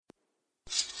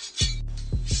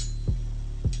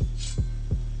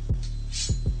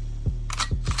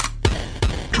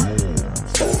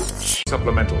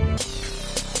supplemental.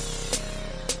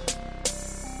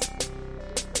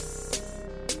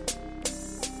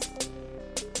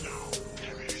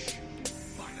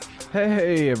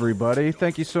 Hey everybody,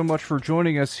 thank you so much for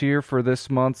joining us here for this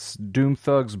month's Doom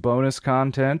Thugs bonus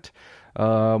content.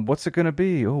 What's it gonna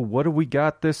be? Oh, what do we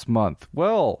got this month?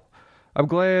 Well, I'm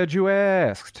glad you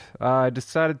asked. I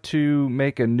decided to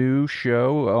make a new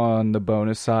show on the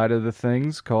bonus side of the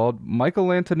things called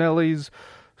Michael Antonelli's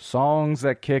Songs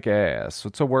That Kick Ass.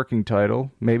 It's a working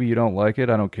title. Maybe you don't like it,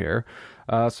 I don't care.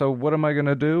 So what am I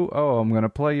gonna do? Oh, I'm gonna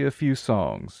play you a few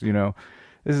songs. You know,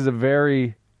 this is a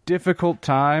very difficult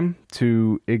time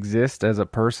to exist as a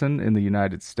person in the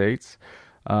United States.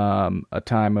 A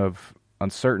time of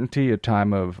uncertainty, a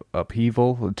time of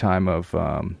upheaval, a time of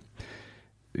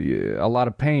a lot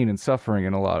of pain and suffering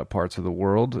in a lot of parts of the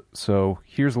world. So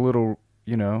here's a little,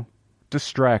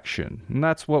 distraction. And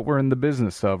that's what we're in the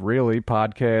business of, really,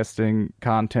 podcasting,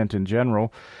 content in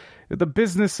general. The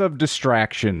business of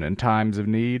distraction in times of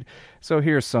need. So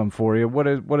here's some for you. What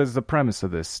is the premise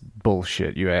of this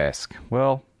bullshit, you ask?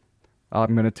 Well,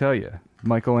 I'm going to tell you.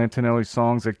 Michael Antonelli's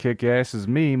Songs That Kick Ass is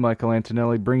me, Michael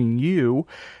Antonelli, bringing you,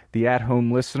 the at-home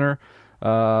listener,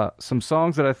 some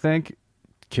songs that I think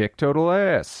kick total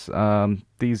ass.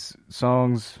 These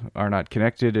songs are not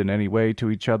connected in any way to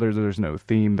each other. There's no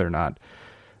theme. They're not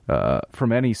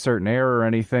from any certain era or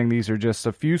anything. These are just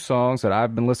a few songs that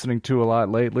I've been listening to a lot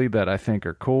lately that I think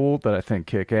are cool, that I think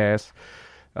kick ass.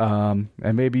 And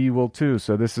maybe you will too.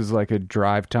 So this is like a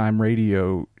drive time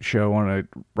radio show on a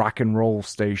rock and roll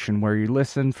station where you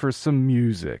listen for some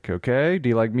music. Okay, do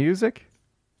you like music?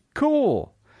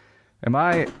 Cool. Am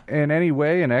I in any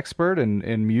way an expert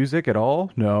in music at all?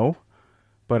 No,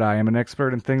 but I am an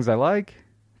expert in things I like,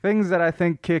 things that I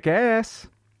think kick ass.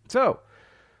 So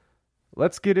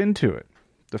let's get into it.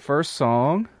 The first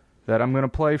song that I'm going to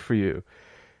play for you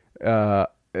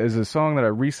is a song that I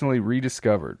recently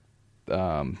rediscovered.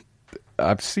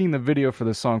 I've seen the video for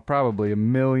this song probably a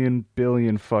million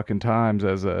billion fucking times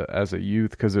as a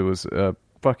youth, because it was a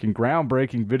fucking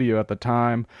groundbreaking video at the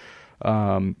time,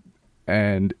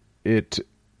 and it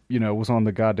was on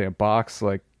the goddamn box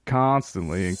like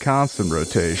constantly, in constant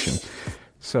rotation.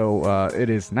 So it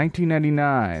is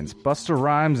 1999's Busta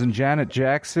Rhymes and Janet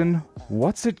Jackson,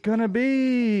 What's It Gonna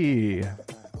Be? It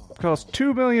cost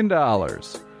 $2 million.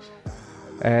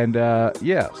 And,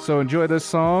 so enjoy this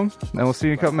song, and we'll see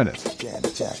you in a couple minutes.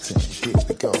 Janet Jackson, here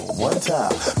we go. One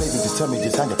time, baby, just tell me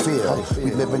just how you feel.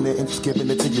 We living it and just giving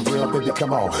it to you real, baby,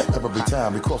 come on. Every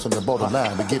time we crossing the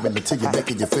borderline, we giving it to you,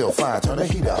 making you feel fine. Turn the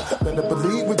heat up, better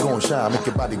believe we gon' shine. Make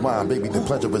your body wine, baby, the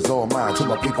pleasure is all mine. To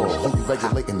my people, who you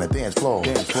regulating the dance floor.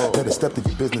 Better step to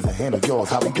your business and handle yours,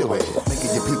 how we do it.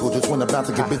 Making your people just wanna bounce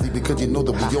and get busy, because you know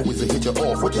that we always hit you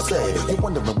off. What you say? You're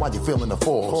wondering why you feeling the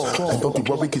force. And don't you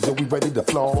worry, cause you'll be ready to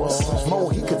floss.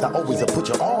 More heat, cause I always put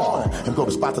you on. And go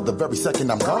to spot to the very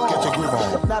second I'm gone. Get your groove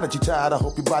on. Now that you're tired, I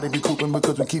hope your body be cooping,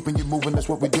 because we keeping you moving. That's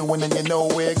what we're doing, and you know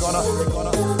we're gonna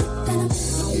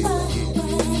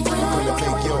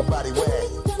make your body wet.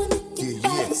 Yeah.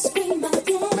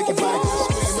 Make your body go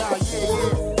scream out, yeah.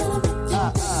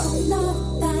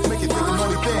 Make it think of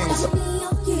naughty things.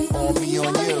 On me,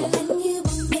 on you.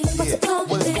 Yeah,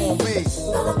 what it's gonna be.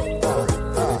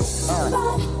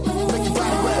 Make your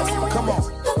body wet. Come on.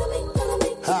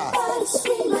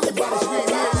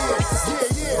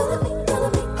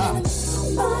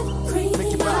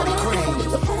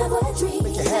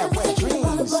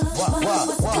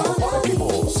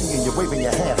 People singing, you're waving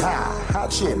your hand high.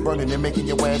 Hot shit burning and making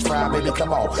your ass fry, baby,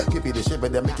 come on. Give me the shiver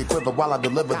that make you quiver while I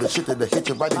deliver the shit that'll hit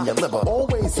you right in your liver.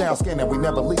 Always sound scanning, we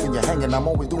never leaving you hanging. I'm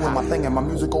always doing my thing and my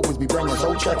music always be banging,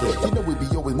 so check it. You know we be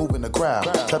always moving the crowd.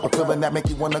 Type of feeling that make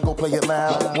you wanna go play it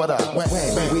loud. What up? When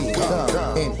we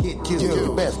come and hit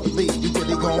you best believe we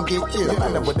really gon' get you. No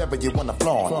matter whatever you wanna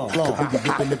flaunt. Cause we be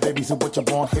ripping the baby, so what you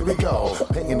want, here we go.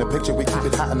 Painting the picture, we keep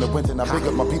it hot in the winter. Now big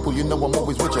up my people, you know I'm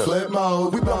always with you. Flip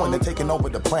mode, we blowing and taking over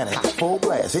the planet. Full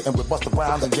blast, hitting with Busta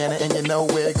Rhymes and Janet, and you know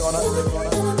we're gonna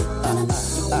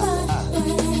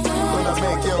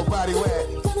make your body wet.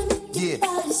 Yeah.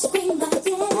 Gonna make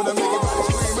your body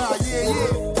scream out, yeah.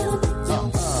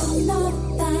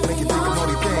 Make you think of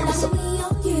naughty things.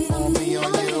 On me,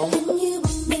 on you.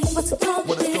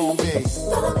 What it's gonna be.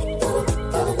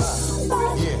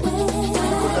 Yeah.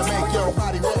 Gonna make your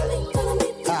body wet. Gonna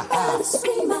make your body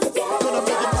scream out, yeah.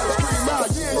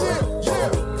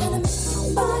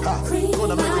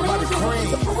 Gonna make your body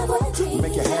cream.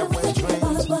 Make your head wet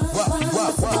dreams.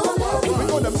 We're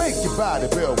gonna make your body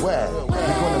real wet. We're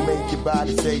gonna make your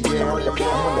body say yeah. I wanna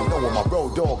know where my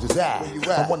road dogs is at.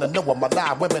 I wanna know where my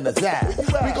live women is at.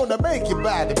 We gonna make your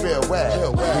body feel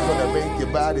well. We gonna make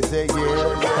your body say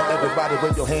yeah. Everybody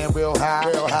with your hand real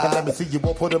high. And let me see you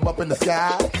all put them up in the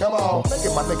sky. Come on,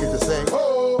 making my niggas to say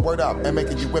word up and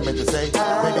making you women to say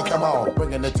baby come on,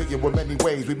 bringing it to you in many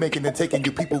ways. We making it, taking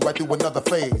you people right through another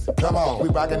phase. Come on, we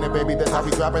rocking it, baby. That's how we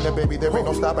dropping it, baby. There ain't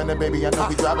no stopping it, baby. I know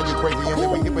we driving you crazy, and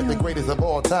then we give it the greatest of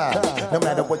all time. No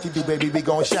matter what you do, baby, we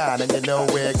gon' shine, and you know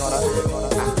we're gonna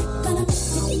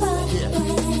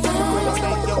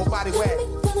make your body wet.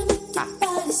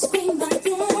 Scream out,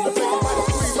 yeah.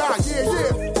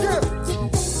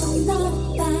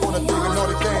 Wanna think of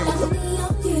naughty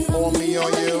things on me,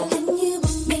 on you.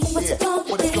 Yeah,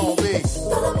 what it's gonna be?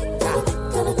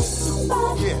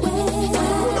 Yeah,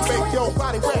 wanna make your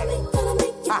body wet. Gonna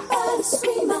make your body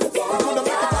scream out, yeah. Gonna make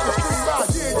your body scream out,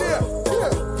 yeah.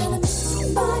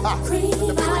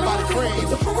 Gonna make your body cream.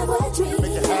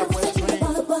 Make your halfway dream.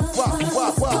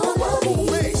 What? Me?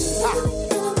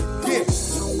 Yeah.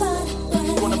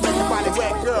 Gonna make your body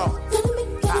wet, girl. Gonna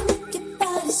make your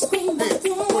body scream out, yeah.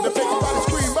 Gonna make your body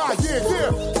scream out, yeah.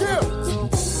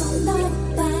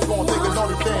 Gonna think of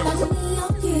naughty things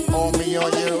on me,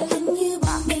 on you.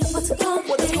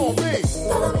 What it's gonna be?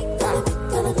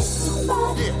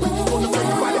 Yeah, gonna make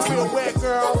your body feel wet,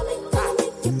 girl. Gonna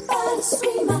make your body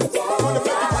scream out, yeah. Gonna make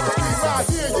your body scream out,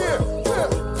 yeah.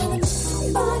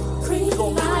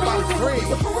 Gonna make your body cream.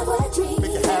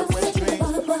 Make your halfway dream.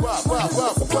 What?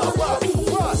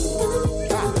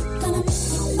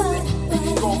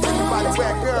 Gonna make your body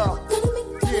wet, girl.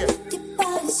 Yeah. Gonna make your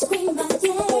body scream out,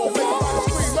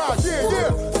 yeah.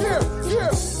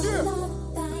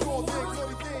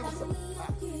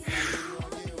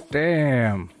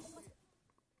 Damn.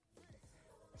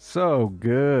 So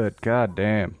good. God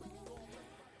damn.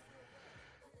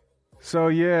 So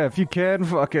yeah, if you can,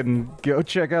 fucking go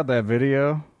check out that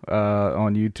video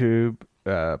on YouTube.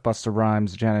 Busta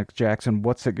Rhymes, Janet Jackson,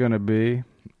 What's It Gonna Be?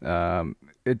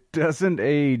 It doesn't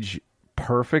age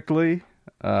perfectly,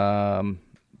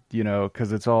 you know,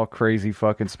 because it's all crazy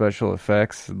fucking special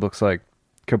effects. It looks like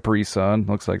Capri Sun,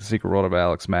 looks like The Secret World of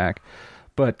Alex Mack.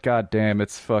 But goddamn,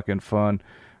 it's fucking fun.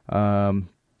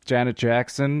 Janet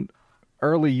Jackson,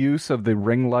 early use of the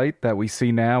ring light that we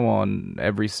see now on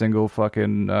every single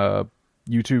fucking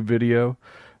YouTube video,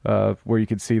 where you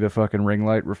can see the fucking ring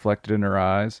light reflected in her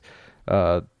eyes.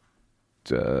 Hype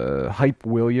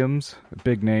Williams, a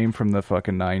big name from the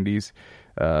fucking 90s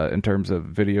in terms of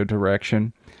video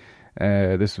direction.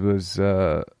 This was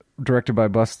directed by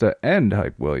Busta and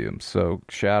Hype Williams, so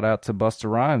shout out to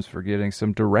Busta Rhymes for getting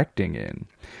some directing in.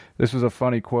 This was a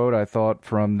funny quote, I thought,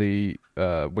 from the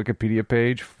Wikipedia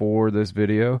page for this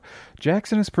video.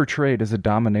 Jackson is portrayed as a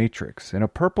dominatrix in a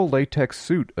purple latex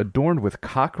suit adorned with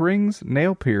cock rings,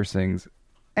 nail piercings,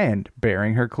 and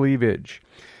bearing her cleavage.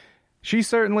 She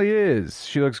certainly is.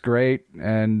 She looks great,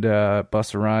 and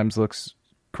Busta Rhymes looks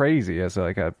crazy as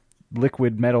like a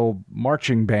liquid metal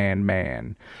marching band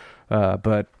man.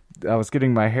 But I was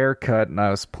getting my hair cut, and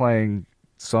I was playing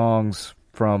songs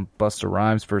from Busta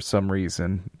Rhymes for some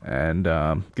reason, and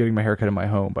getting my hair cut in my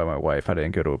home by my wife. I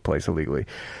didn't go to a place illegally.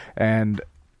 And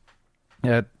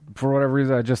for whatever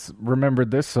reason, I just remembered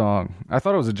this song. I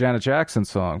thought it was a Janet Jackson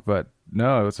song, but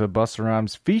no, it's a Busta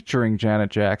Rhymes featuring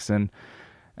Janet Jackson.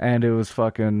 And it was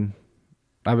fucking...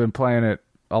 I've been playing it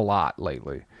a lot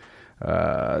lately.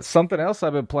 Something else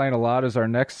I've been playing a lot is our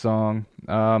next song.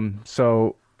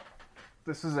 So,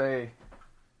 this is a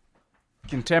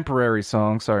contemporary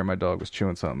song. Sorry, my dog was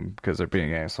chewing something because they're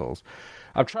being assholes.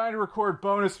 I'm trying to record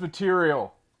bonus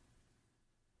material.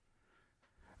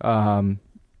 Yeah,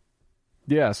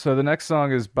 so the next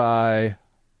song is by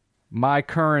my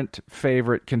current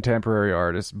favorite contemporary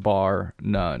artist, bar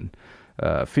none.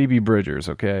 Phoebe Bridgers,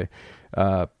 okay?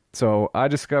 So I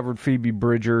discovered Phoebe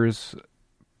Bridgers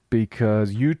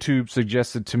because YouTube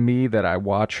suggested to me that I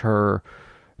watch her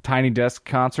Tiny Desk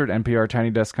concert, NPR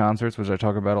Tiny Desk concerts, which I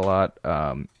talk about a lot.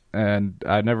 And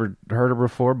I'd never heard her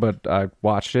before, but I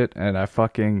watched it, and I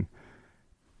fucking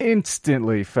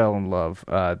instantly fell in love.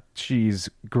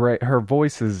 She's great. Her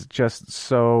voice is just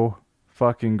so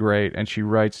fucking great, and she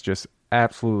writes just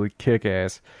absolutely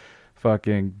kick-ass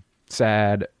fucking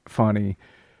sad, funny,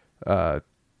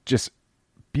 just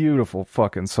beautiful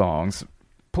fucking songs.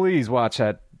 Please watch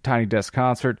that Tiny Desk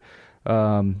concert.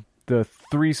 The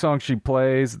 3 songs she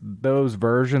plays, those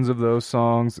versions of those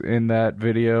songs in that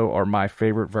video are my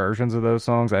favorite versions of those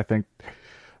songs. I think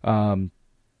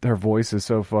her voice is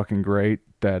so fucking great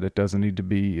that it doesn't need to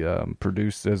be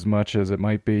produced as much as it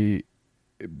might be.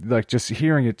 Like, just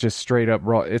hearing it just straight up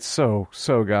raw, it's so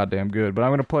goddamn good. But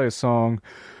I'm going to play a song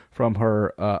from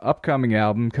her upcoming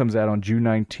album. Comes out on June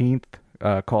 19th,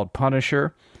 called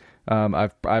Punisher.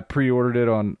 I pre-ordered it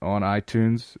on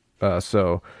iTunes,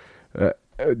 so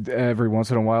every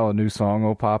once in a while a new song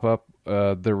will pop up.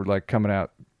 There were like coming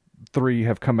out, 3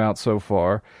 have come out so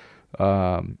far,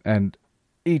 and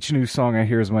each new song I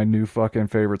hear is my new fucking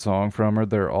favorite song from her.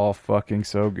 They're all fucking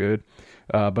so good.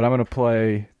 But I'm going to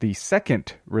play the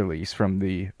second release from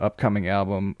the upcoming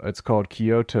album. It's called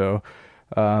Kyoto.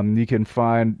 You can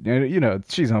find, you know,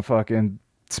 she's on fucking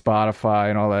Spotify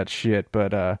and all that shit,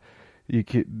 but you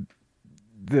can,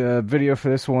 the video for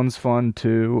this one's fun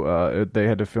too. They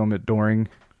had to film it during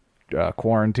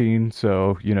quarantine,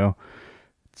 so, you know,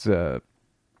 it's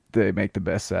they make the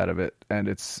best out of it, and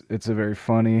it's a very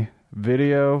funny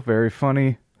video, very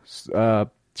funny.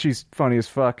 She's funny as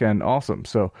fuck and awesome.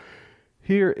 So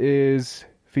here is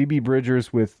Phoebe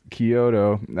Bridgers with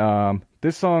Kyoto.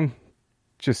 This song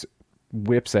just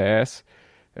whips ass.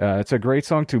 It's a great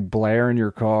song to blare in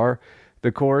your car.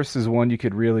 The chorus is one you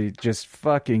could really just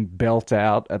fucking belt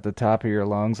out at the top of your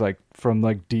lungs, like from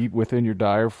like deep within your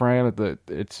diaphragm.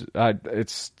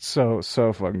 It's so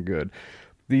fucking good.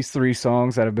 These 3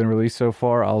 songs that have been released so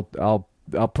far, I'll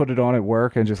put it on at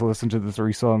work and just listen to the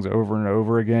 3 songs over and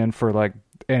over again for like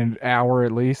an hour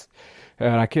at least.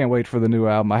 And I can't wait for the new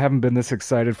album. I haven't been this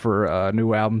excited for a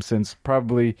new album since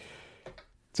definitely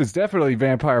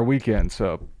Vampire Weekend.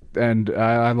 So, and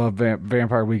I love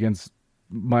Vampire Weekend's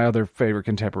my other favorite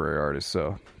contemporary artist.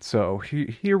 So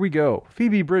here we go.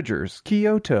 Phoebe Bridgers,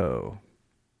 Kyoto.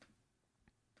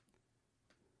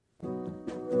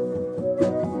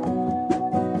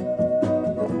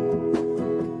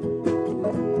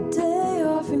 Day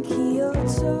off in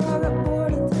Kyoto, I got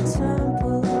bored at the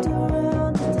temple, looked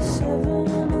around at the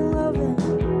 7-Eleven.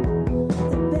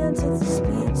 The band took the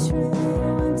speed train,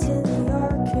 went to the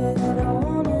arcade. I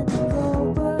wanted to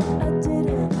go, but I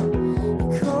didn't.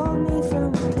 You called me from a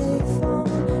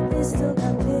payphone, they still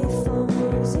got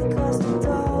payphones. It cost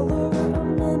 $1 a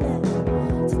minute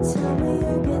to tell me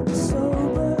you're getting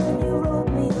sober, and you wrote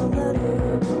me a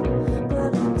letter, but I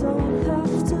don't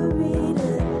have to read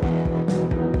it.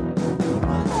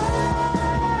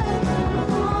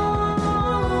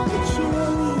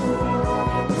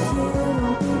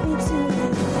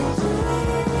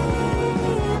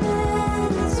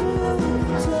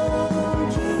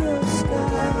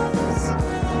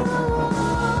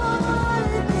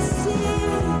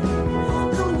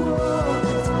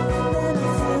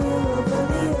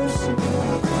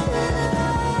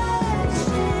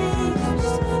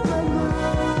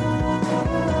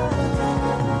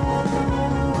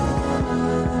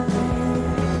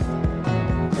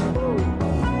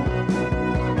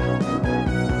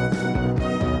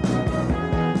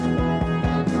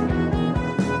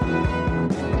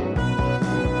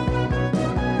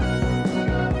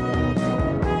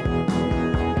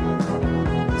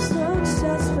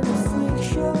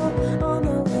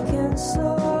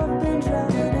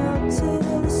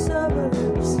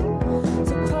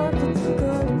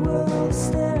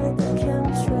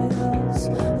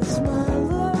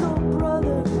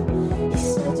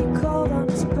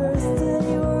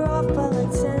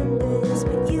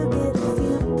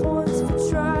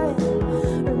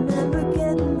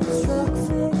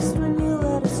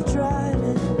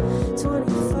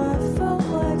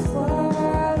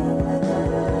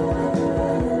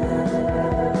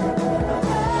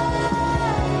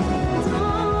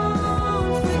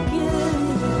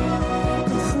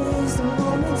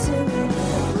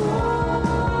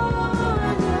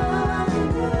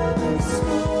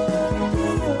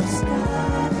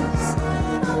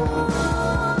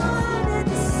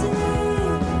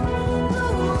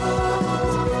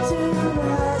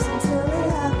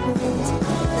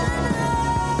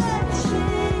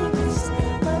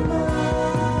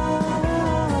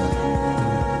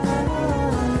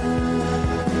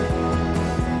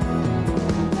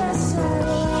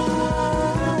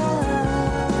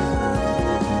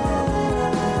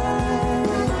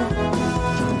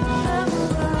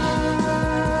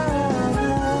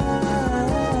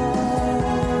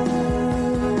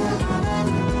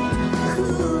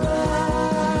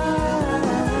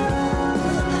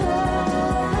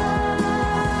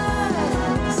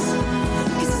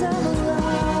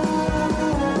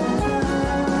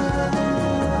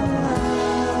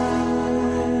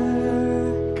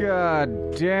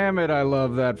 Damn it, I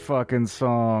love that fucking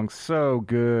song. So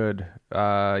good.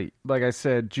 Like I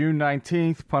said, June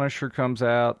 19th, Punisher comes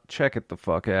out. Check it the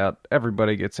fuck out.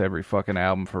 Everybody gets every fucking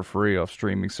album for free off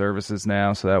streaming services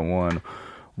now, so that one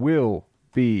will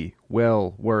be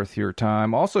well worth your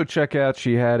time. Also, check out,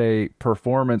 she had a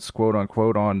performance, quote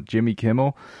unquote, on Jimmy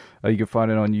Kimmel. You can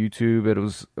find it on YouTube. It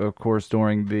was, of course,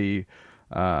 during the,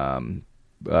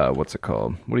 what's it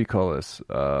called? What do you call this?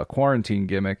 Quarantine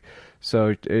gimmick.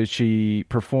 So she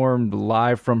performed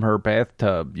live from her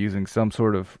bathtub using some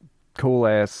sort of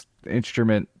cool-ass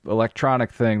instrument,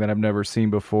 electronic thing that I've never seen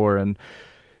before, and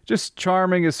just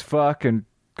charming as fuck and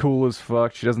cool as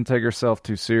fuck. She doesn't take herself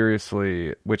too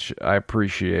seriously, which I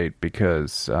appreciate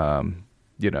because,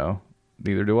 neither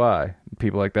do I.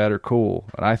 People like that are cool,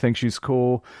 and I think she's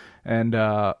cool, and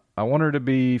I want her to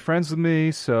be friends with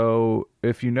me, so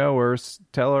if you know her,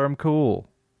 tell her I'm cool.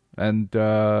 And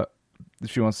if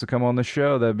she wants to come on the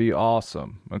show, that'd be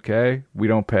awesome, okay? We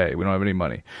don't pay. We don't have any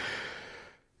money.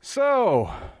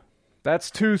 So,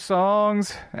 that's 2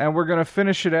 songs, and we're going to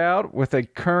finish it out with a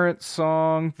current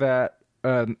song that,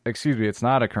 it's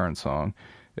not a current song.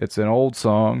 It's an old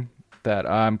song that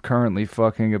I'm currently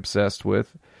fucking obsessed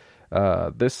with.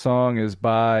 This song is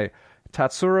by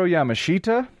Tatsuro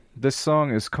Yamashita. This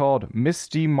song is called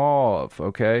Misty Mauve,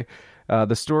 okay?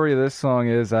 The story of this song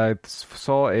is I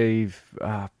saw I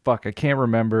can't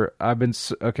remember.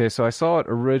 So I saw it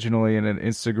originally in an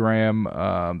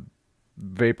Instagram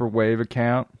Vaporwave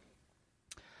account.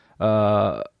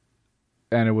 And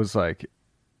it was like,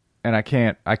 and I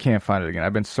can't find it again.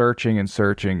 I've been searching and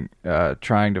searching,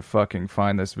 trying to fucking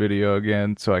find this video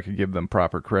again so I could give them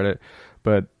proper credit.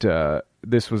 But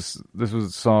this was a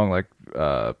song like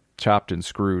chopped and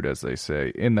screwed, as they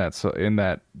say, in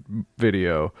that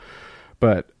video.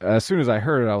 But as soon as I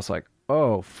heard it, I was like,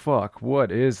 oh fuck,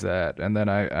 what is that? And then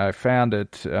I found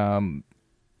it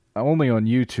only on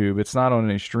YouTube. It's not on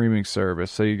any streaming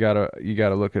service, so you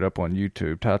gotta look it up on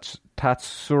YouTube.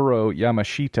 Tatsuro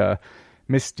Yamashita,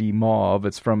 Misty Mauve.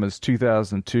 It's from his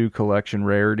 2002 collection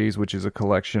Rarities, which is a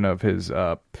collection of his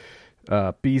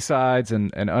B-sides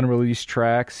and unreleased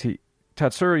tracks.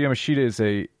 Tatsuro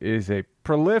Yamashita is a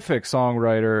prolific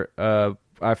songwriter.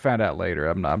 I found out later.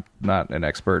 I'm not an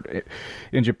expert.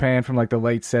 In Japan from like the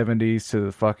late 70s to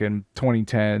the fucking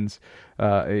 2010s.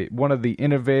 One of the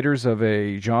innovators of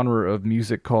a genre of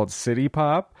music called city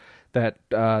pop that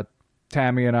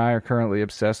Tammy and I are currently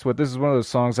obsessed with. This is one of those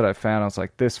songs that I found. I was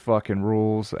like, this fucking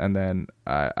rules. And then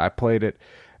I played it,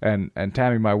 and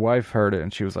Tammy, my wife, heard it,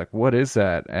 and she was like, what is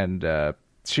that? And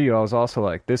she was also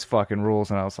like, this fucking rules.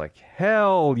 And I was like,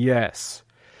 hell yes.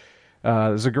 It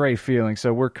was a great feeling.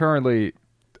 So we're currently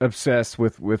obsessed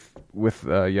with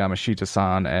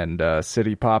Yamashita-san and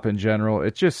city pop in general.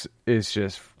 It just is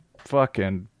just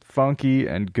fucking funky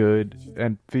and good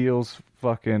and feels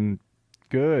fucking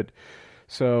good.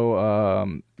 So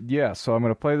so I'm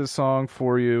gonna play the song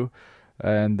for you,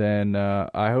 and then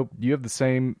I hope you have the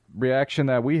same reaction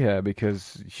that we had,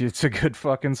 because it's a good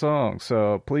fucking song.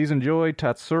 So please enjoy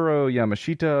Tatsuro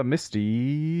Yamashita,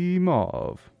 Misty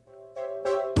Mauve.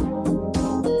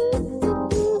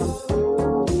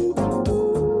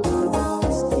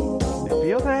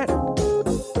 Feel that?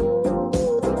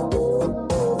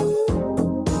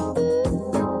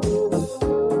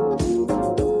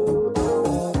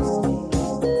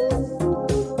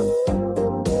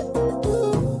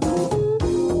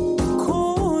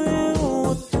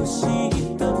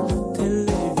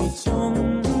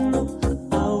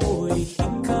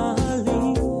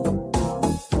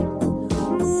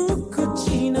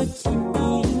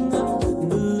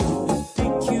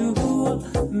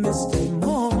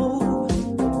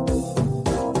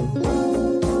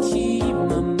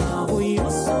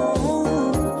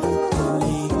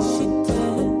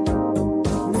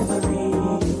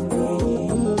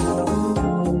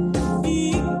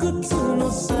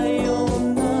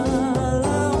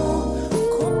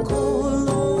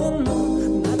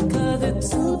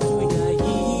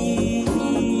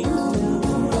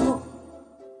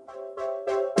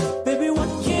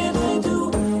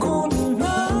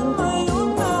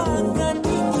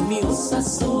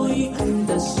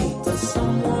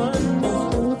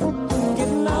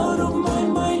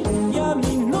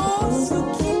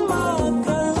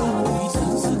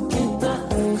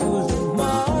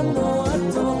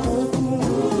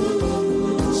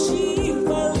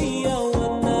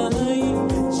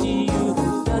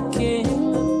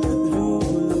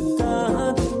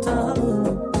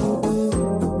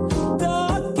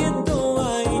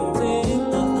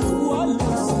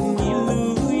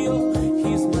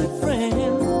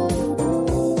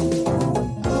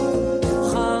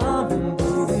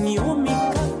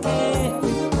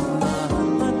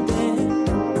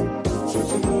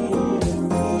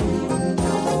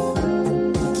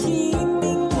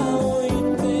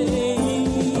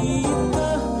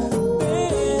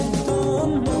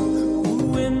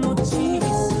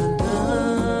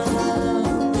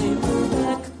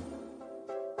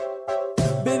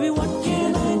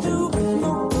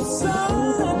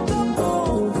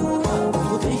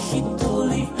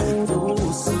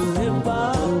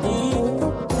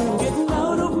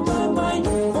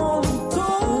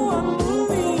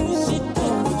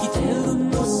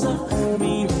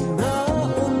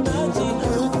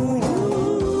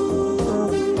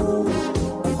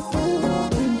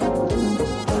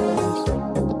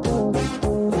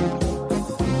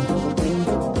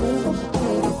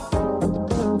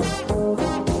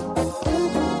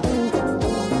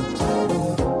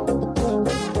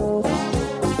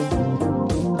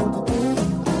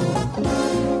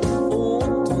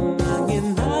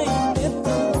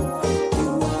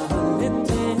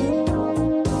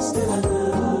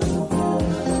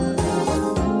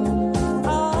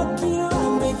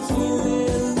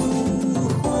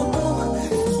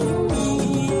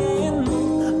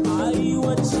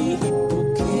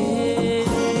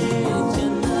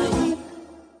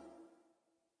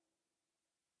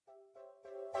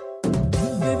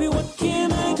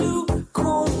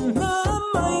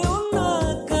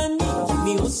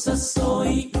 誘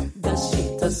い出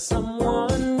した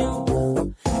someone new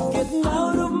Getting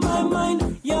out of my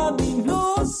mind 闇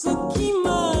の隙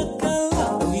間か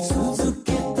ら追い続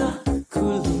けた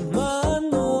車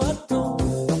の後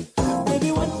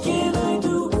Baby what can I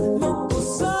do 残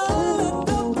され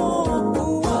た僕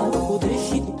はここで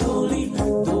一人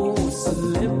どう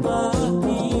すれば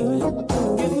いい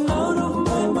Getting out of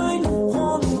my mind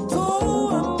本当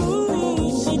は無理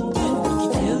して生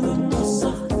きてるのさ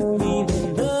みん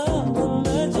な同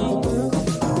じ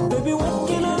Baby what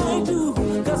can I do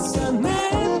重ね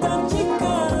た時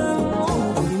間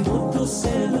を取り戻せ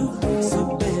る術が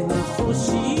欲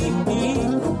しい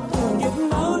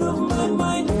Getting out of my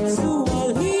mind 座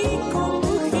り込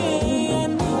む部屋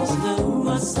に違う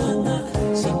噂が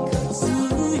近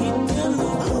づいてる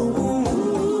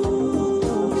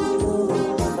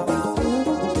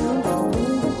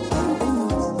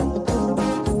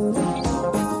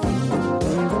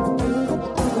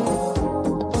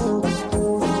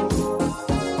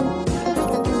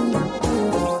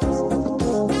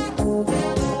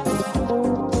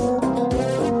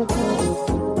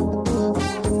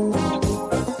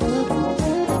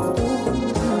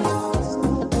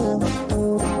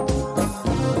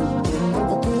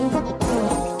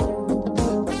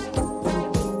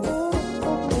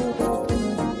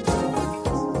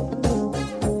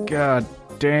God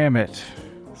damn it.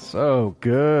 So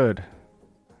good.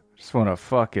 Just want to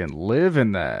fucking live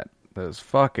in that. Those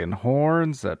fucking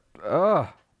horns that,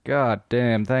 god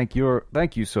damn. Thank you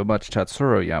so much,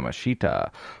 Tatsuro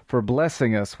Yamashita, for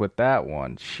blessing us with that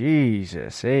one.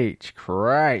 Jesus H.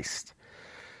 Christ.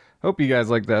 Hope you guys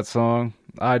like that song.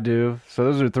 I do. So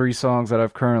those are 3 songs that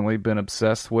I've currently been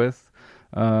obsessed with.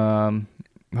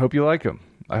 Hope you like them.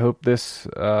 I hope this,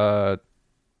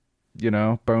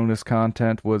 bonus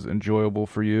content was enjoyable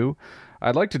for you.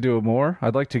 I'd like to do it more.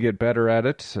 I'd like to get better at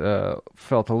it.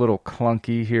 Felt a little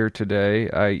clunky here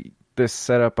today. This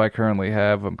setup I currently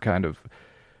have, I'm kind of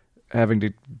having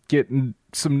to get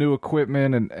some new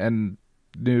equipment and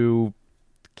new...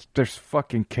 There's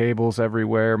fucking cables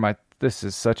everywhere. This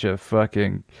is such a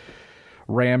fucking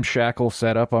ramshackle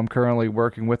setup I'm currently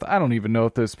working with. I don't even know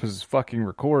if this was fucking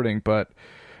recording, but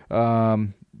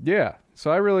yeah. So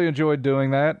I really enjoyed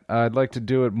doing that. I'd like to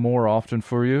do it more often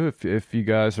for you if you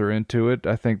guys are into it.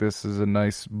 I think this is a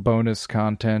nice bonus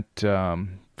content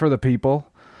for the people.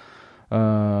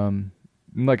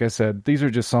 Like I said, these are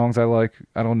just songs I like.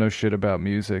 I don't know shit about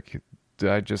music.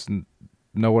 I just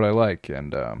know what I like,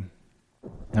 and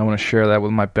I want to share that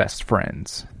with my best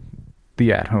friends,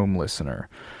 the at-home listener.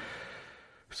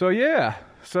 So yeah,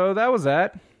 so that was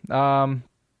that.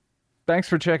 Thanks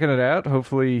for checking it out.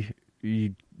 Hopefully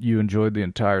you enjoyed the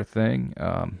entire thing.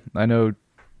 I know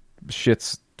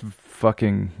shit's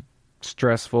fucking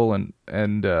stressful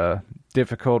and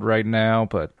difficult right now,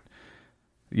 but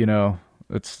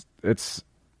it's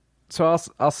so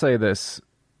I'll say this.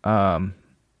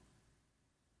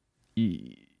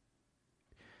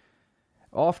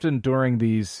 Often during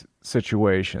these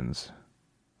situations,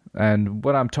 and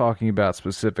what I'm talking about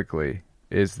specifically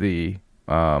is the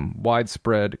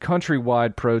widespread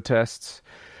countrywide protests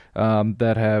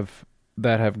that have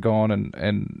gone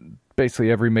and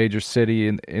basically every major city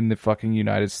in the fucking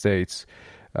United States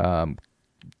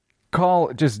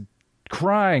just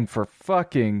crying for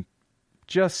fucking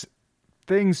just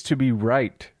things to be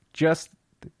right. Just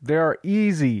there are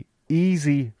easy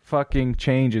fucking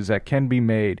changes that can be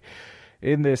made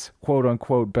in this quote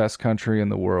unquote best country in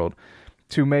the world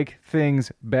to make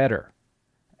things better.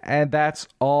 And that's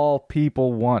all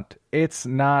people want. It's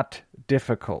not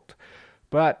difficult.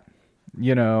 But,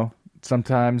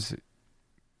 sometimes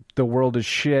the world is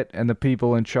shit and the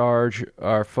people in charge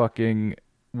are fucking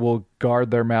will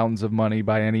guard their mountains of money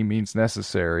by any means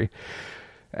necessary.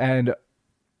 And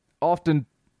often,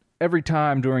 every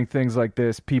time during things like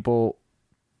this, people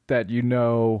that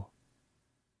will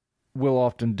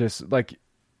often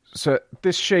so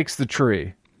this shakes the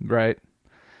tree, right?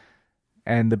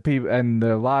 And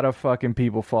a lot of fucking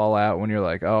people fall out when you're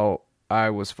like, oh,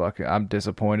 I'm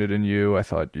disappointed in you. I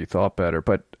thought you thought better.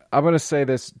 But I'm going to say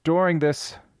this, during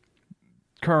this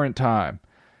current time,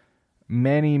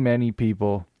 many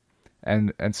people,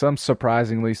 and some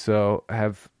surprisingly so,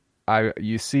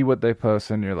 you see what they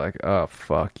post and you're like, oh,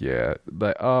 fuck yeah.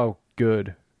 Like, oh,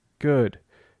 good.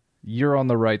 You're on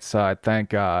the right side. Thank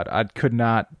God. I could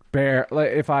not bear,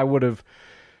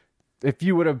 if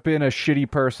you would have been a shitty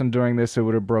person during this, it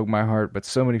would have broke my heart. But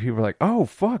so many people are like, oh,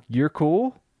 fuck, you're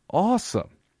cool?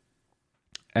 Awesome.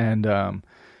 And,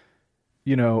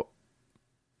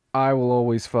 I will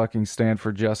always fucking stand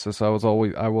for justice. I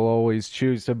will always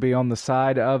choose to be on the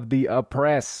side of the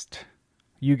oppressed.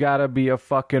 You gotta be a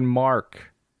fucking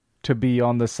mark to be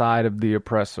on the side of the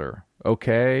oppressor,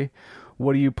 okay?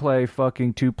 What do you play,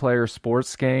 fucking 2-player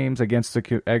sports games against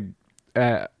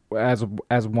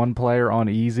as one player on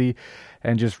easy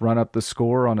and just run up the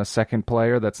score on a second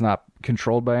player that's not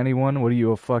controlled by anyone? What are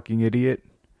you, a fucking idiot?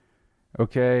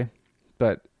 Okay?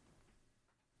 But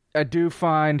I do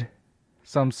find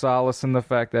some solace in the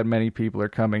fact that many people are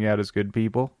coming out as good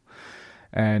people.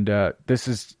 And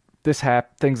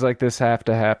things like this have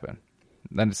to happen.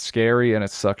 And it's scary and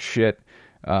it sucks shit.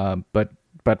 But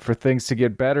for things to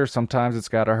get better, sometimes it's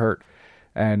got to hurt.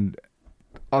 And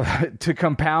to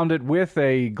compound it with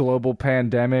a global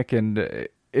pandemic, and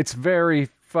it's very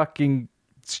fucking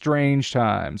strange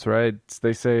times, right?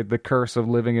 They say the curse of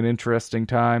living in interesting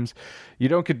times. You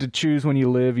don't get to choose when you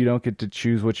live. You don't get to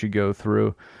choose what you go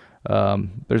through.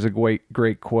 There's a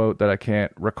great quote that I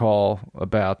can't recall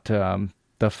about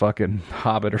the fucking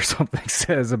Hobbit or something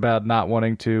says about not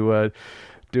wanting to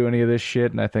do any of this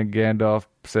shit, and I think Gandalf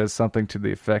says something to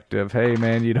the effect of, hey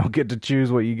man, you don't get to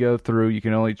choose what you go through, you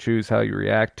can only choose how you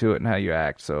react to it and how you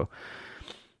act. So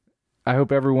I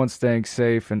hope everyone's staying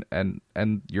safe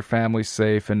and your family's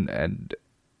safe and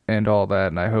all that,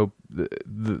 and I hope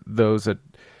those that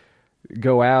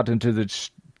go out into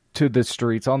the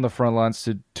streets on the front lines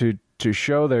to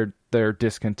show their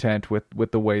discontent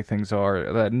with the way things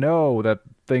are, that know that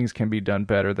things can be done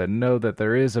better, that know that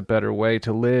there is a better way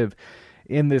to live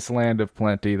in this land of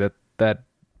plenty, that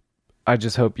I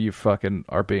just hope you fucking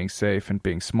are being safe and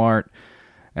being smart.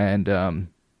 And,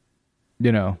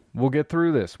 we'll get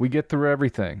through this. We get through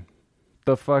everything.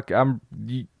 The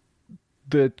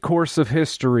course of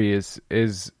history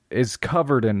is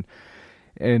covered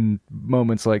in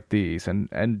moments like these.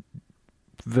 And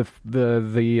the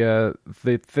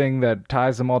thing that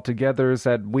ties them all together is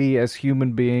that we as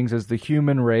human beings, as the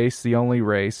human race, the only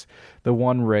race, the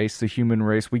one race, the human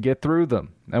race, we get through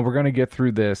them, and we're going to get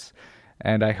through this.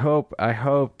 And I hope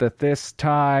that this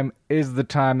time is the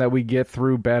time that we get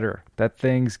through better, that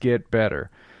things get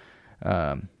better.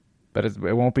 But it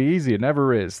won't be easy. It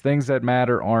never is. Things that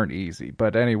matter aren't easy.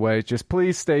 But anyway, just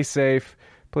please stay safe.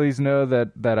 Please know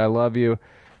that I love you.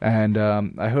 And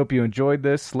I hope you enjoyed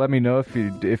this. Let me know if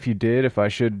you did, if I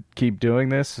should keep doing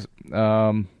this.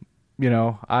 I'm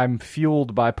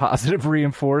fueled by positive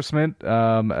reinforcement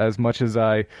as much as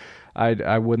I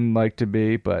wouldn't like to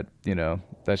be, but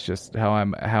that's just how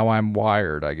I'm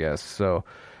wired, I guess. So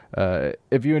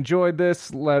if you enjoyed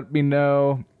this, let me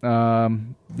know.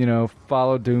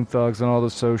 Follow Doom Thugs on all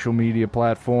the social media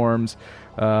platforms,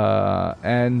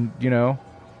 and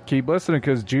keep listening,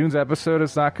 because June's episode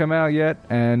has not come out yet,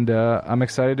 and I'm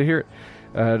excited to hear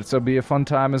it. So be a fun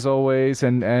time as always,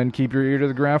 and keep your ear to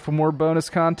the ground for more bonus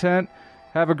content.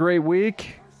 Have a great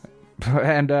week,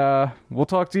 and we'll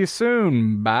talk to you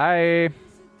soon. Bye.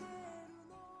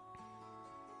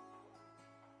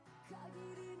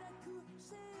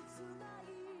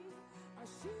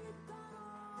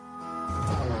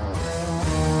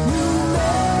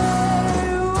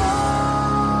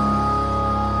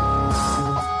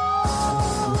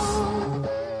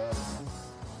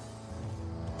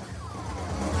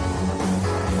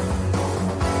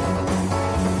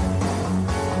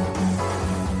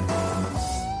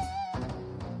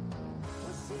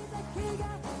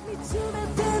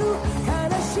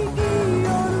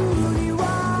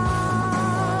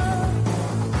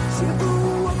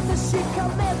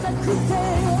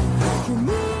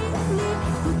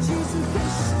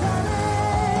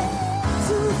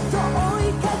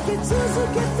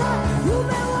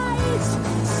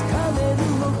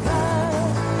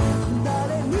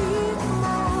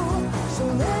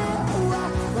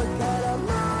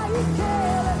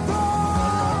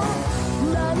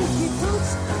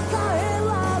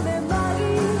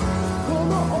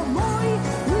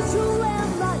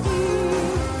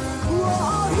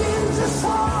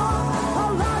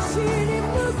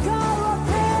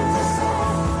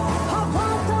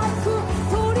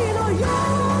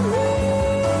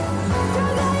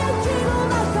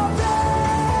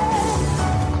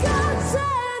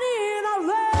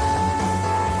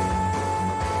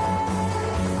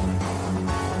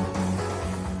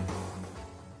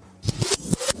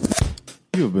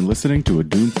 You have been listening to a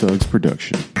Doom Thugs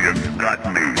production. You've got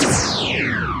me.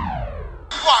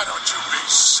 Why don't you be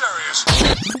serious?